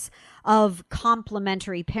status of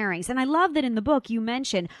complementary pairings. And I love that in the book you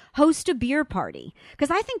mention host a beer party, because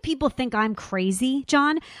I think people think I'm crazy,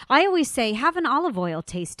 John. I always say have an olive oil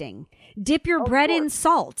tasting. Dip your bread in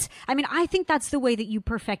salt. I mean, I think that's the way that you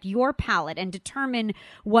perfect your palate and determine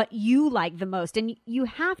what you like the most. And you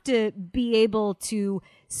have to be able to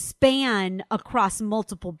span across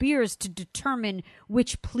multiple beers to determine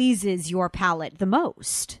which pleases your palate the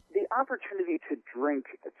most. The opportunity to drink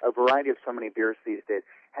a variety of so many beers these days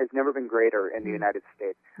has never been greater in the United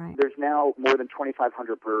States. Right. There's now more than 2,500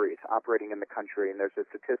 breweries operating in the country, and there's a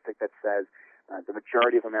statistic that says the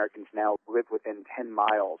majority of Americans now live within 10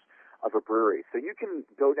 miles of a brewery. So you can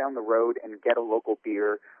go down the road and get a local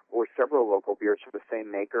beer or several local beers from the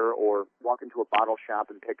same maker, or walk into a bottle shop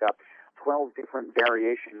and pick up 12 different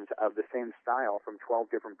variations of the same style from 12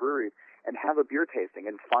 different breweries and have a beer tasting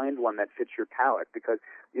and find one that fits your palate. Because,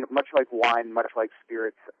 you know, much like wine, much like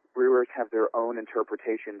spirits, brewers have their own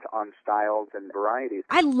interpretations on styles and varieties.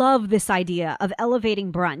 I love this idea of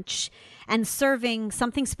elevating brunch and serving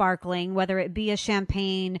something sparkling, whether it be a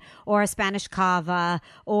champagne or a Spanish cava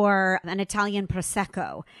or an Italian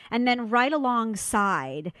prosecco, and then right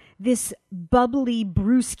alongside this bubbly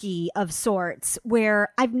brewski of sorts where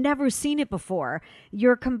I've never seen it before.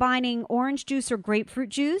 You're combining orange juice or grapefruit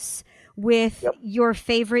juice with your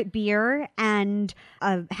favorite beer and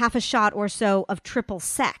half a shot or so of triple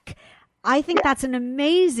sec. I think that's an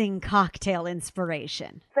amazing cocktail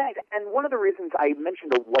inspiration. Thanks. And one of the reasons I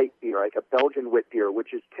mentioned a white beer, like a Belgian wit beer,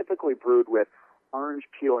 which is typically brewed with orange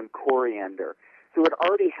peel and coriander. So it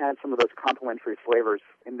already had some of those complementary flavors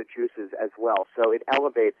in the juices as well. So it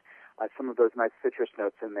elevates some of those nice citrus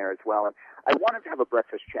notes in there as well. And I wanted to have a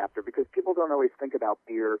breakfast chapter because people don't always think about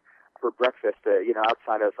beer for breakfast,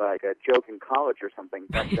 outside of like a joke in college or something.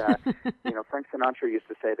 But, Frank Sinatra used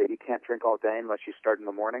to say that you can't drink all day unless you start in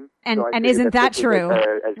the morning. And isn't that true?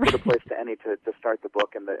 As good a place to any to start the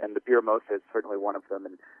book, and the beer mosa is certainly one of them.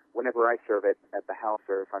 And whenever I serve it at the house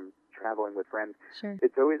or if I'm traveling with friends,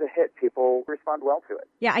 it's always a hit. People respond well to it.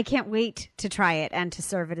 Yeah, I can't wait to try it and to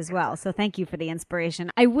serve it as well. So thank you for the inspiration.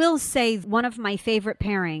 I will say one of my favorite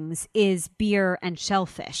pairings is beer and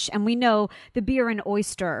shellfish. And we know the beer and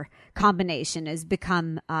oyster combination has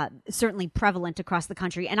become certainly prevalent across the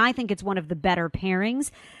country. And I think it's one of the better pairings.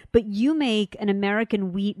 But you make an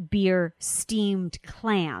American wheat beer steamed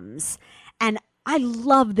clams. And I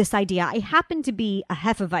love this idea. I happen to be a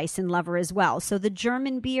Hefeweizen lover as well. So the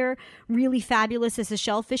German beer, really fabulous as a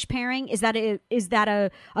shellfish pairing. Is that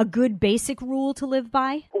a good basic rule to live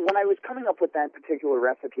by? When I was coming up with that particular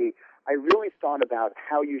recipe, I really thought about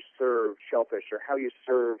how you serve shellfish or how you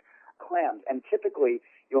serve clams. And typically,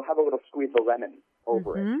 you'll have a little squeeze of lemon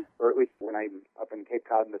over it. Or at least when I'm up in Cape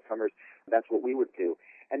Cod in the summers, that's what we would do.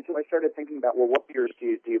 And so I started thinking about, well, what beers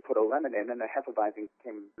do you put a lemon in? And the Hefeweizen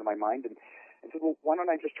came to my mind. And I said, well, why don't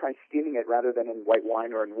I just try steaming it rather than in white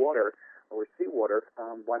wine or in water or seawater?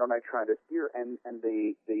 Why don't I try this beer? And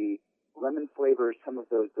the lemon flavors, some of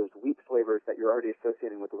those wheat flavors that you're already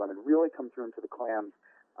associating with the lemon really come through into the clams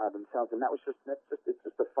themselves. And it's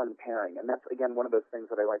just a fun pairing. And that's, again, one of those things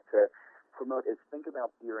that I like to promote is think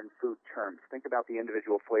about beer in food terms. Think about the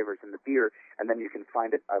individual flavors in the beer, and then you can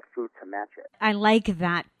find a food to match it. I like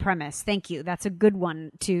that premise. Thank you. That's a good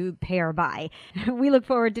one to pair by. We look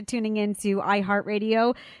forward to tuning into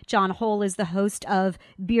iHeartRadio. John Holl is the host of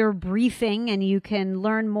Beer Briefing, and you can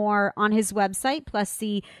learn more on his website, plus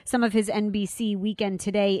see some of his NBC Weekend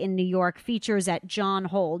Today in New York features at John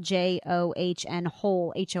Holl, JOHN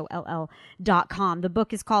Holl, HOLL.com. The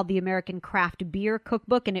book is called The American Craft Beer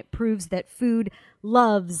Cookbook, and it proves that food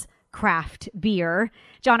loves craft beer.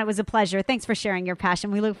 John, it was a pleasure. Thanks for sharing your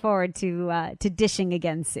passion. We look forward to dishing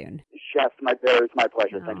again soon. Chef, it's my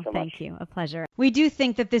pleasure. Thanks so much. Thank you. A pleasure. We do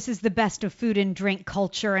think that this is the best of food and drink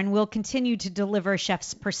culture, and we'll continue to deliver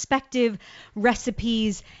chefs' perspective,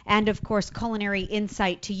 recipes, and, of course, culinary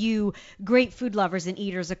insight to you, great food lovers and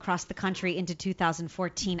eaters across the country into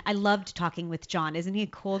 2014. I loved talking with John. Isn't he a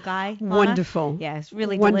cool guy, Lana? Wonderful. Yeah, it's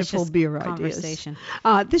really wonderful delicious beer conversation.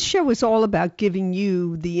 ideas. This show is all about giving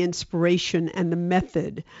you the inspiration and the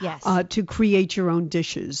method Yes. to create your own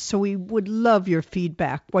dishes. So we would love your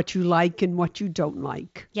feedback, what you like and what you don't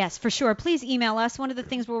like. Yes, for sure. Please email us. One of the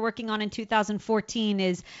things we're working on in 2014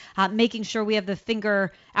 is making sure we have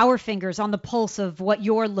our fingers on the pulse of what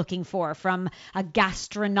you're looking for from a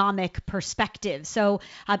gastronomic perspective. So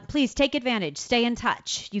please take advantage. Stay in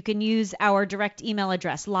touch. You can use our direct email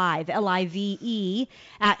address, live, L-I-V-E,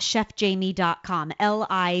 at chefjamie.com,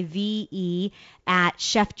 L-I-V-E at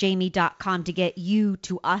chefjamie.com to get you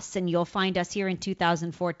to us, and you'll find us here in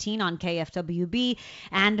 2014 on KFWB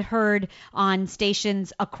and heard on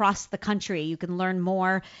stations across the country. You can learn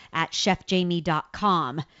more at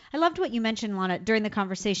chefjamie.com. I loved what you mentioned, Lana, during the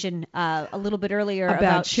conversation a little bit earlier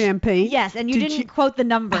about champagne. Yes, and you didn't quote the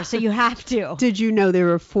number, so you have to. Did you know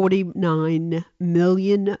there are 49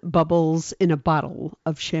 million bubbles in a bottle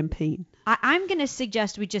of champagne? I'm going to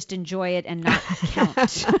suggest we just enjoy it and not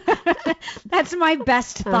count. That's my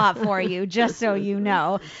best thought for you, just so you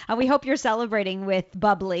know. We hope you're celebrating with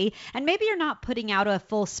bubbly, and maybe you're not putting out a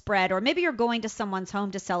full spread, or maybe you're going to someone's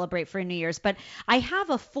home to celebrate for New Year's, but I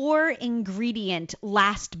have a 4-ingredient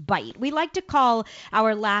last bite. We like to call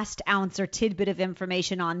our last ounce or tidbit of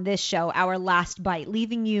information on this show our last bite,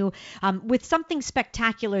 leaving you with something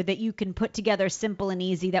spectacular that you can put together simple and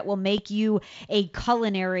easy that will make you a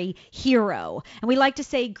culinary hero. And we like to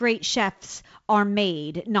say great chefs are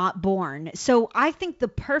made, not born. So I think the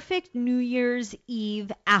perfect New Year's Eve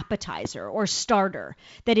appetizer or starter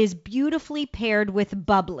that is beautifully paired with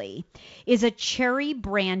bubbly is a cherry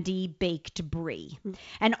brandy baked brie.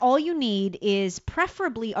 And all you need is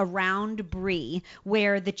preferably a round brie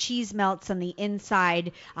where the cheese melts on the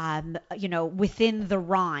inside, within the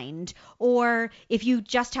rind. Or if you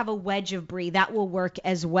just have a wedge of brie, that will work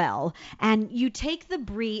as well. And you take the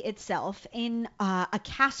brie itself in a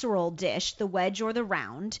casserole dish, the wedge or the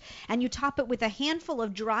round, and you top it with a handful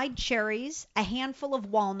of dried cherries, a handful of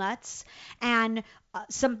walnuts, and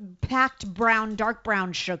some packed dark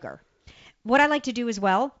brown sugar. What I like to do as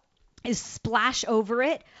well is splash over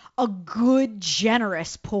it a good,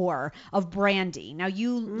 generous pour of brandy. Now,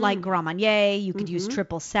 you like Grand Marnier. You could use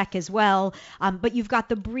triple sec as well. But you've got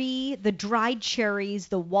the brie, the dried cherries,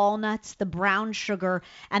 the walnuts, the brown sugar,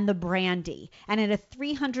 and the brandy. And in a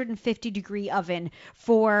 350-degree oven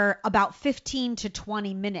for about 15 to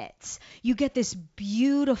 20 minutes, you get this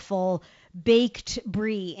beautiful baked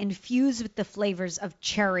brie infused with the flavors of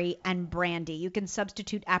cherry and brandy. You can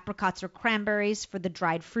substitute apricots or cranberries for the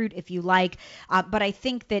dried fruit if you like, but I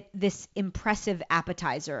think that this impressive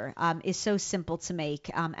appetizer is so simple to make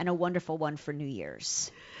and a wonderful one for New Year's.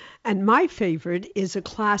 And my favorite is a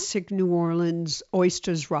classic New Orleans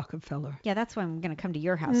oysters Rockefeller. Yeah, that's why I'm going to come to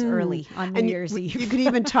your house early on New Year's Eve. You could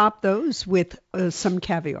even top those with some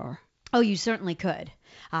caviar. Oh, you certainly could.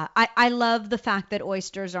 I love the fact that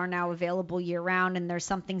oysters are now available year-round, and there's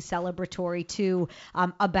something celebratory, too,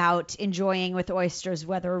 about enjoying with oysters,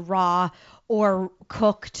 whether raw or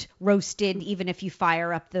cooked, roasted. Even if you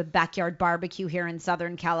fire up the backyard barbecue here in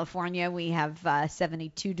Southern California, we have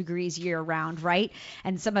 72 degrees year-round, right?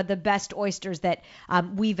 And some of the best oysters that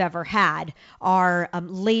we've ever had are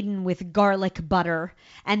laden with garlic butter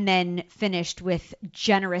and then finished with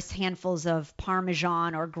generous handfuls of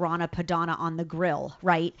Parmesan or Grana Padano on the grill,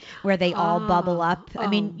 right? Where they all bubble up. I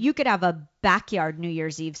mean, you could have a backyard New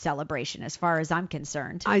Year's Eve celebration as far as I'm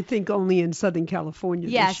concerned. I think only in Southern California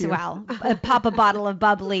yes, this year. Well, pop a bottle of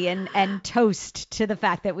bubbly and toast to the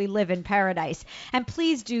fact that we live in paradise. And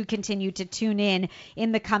please do continue to tune in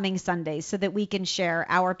the coming Sundays so that we can share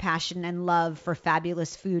our passion and love for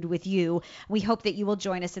fabulous food with you. We hope that you will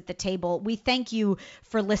join us at the table. We thank you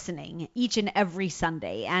for listening each and every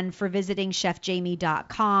Sunday and for visiting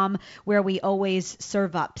chefjamie.com, where we always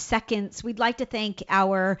serve up seconds. We'd like to thank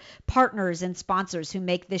our partners and sponsors who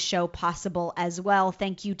make this show possible as well.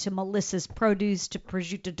 Thank you to Melissa's Produce, to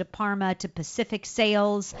Prosciutto di Parma, to Pacific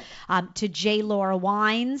Sales, to J. Laura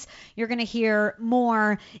Wines. You're going to hear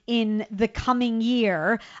more in the coming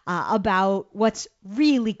year about what's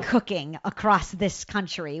really cooking across this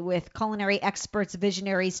country with culinary experts,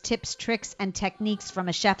 visionaries, tips, tricks, and techniques from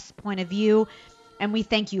a chef's point of view. And we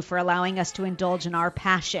thank you for allowing us to indulge in our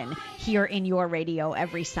passion here in your radio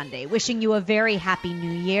every Sunday. Wishing you a very happy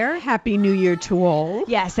new year. Happy New Year to all.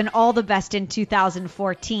 Yes, and all the best in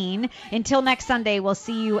 2014. Until next Sunday, we'll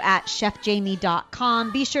see you at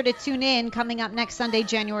chefjamie.com. Be sure to tune in. Coming up next Sunday,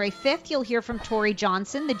 January 5th, you'll hear from Tori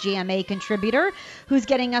Johnson, the GMA contributor, who's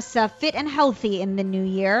getting us fit and healthy in the new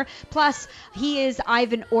year. Plus, he is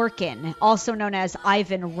Ivan Orkin, also known as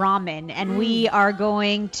Ivan Ramen, and we are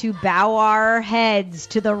going to bow our heads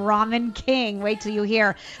to the Ramen King. Wait till you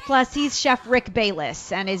hear. Plus, he's Chef Rick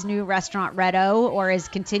Bayless, and his new restaurant, Red O, or his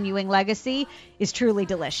continuing legacy, is truly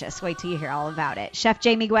delicious. Wait till you hear all about it. Chef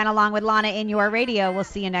Jamie Gwen along with Lana in your radio. We'll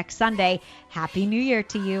see you next Sunday. Happy New Year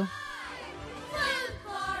to you. Food,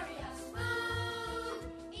 glorious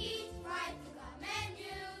food. Eat right to the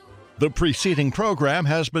menu. The preceding program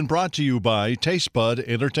has been brought to you by Taste Bud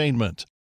Entertainment.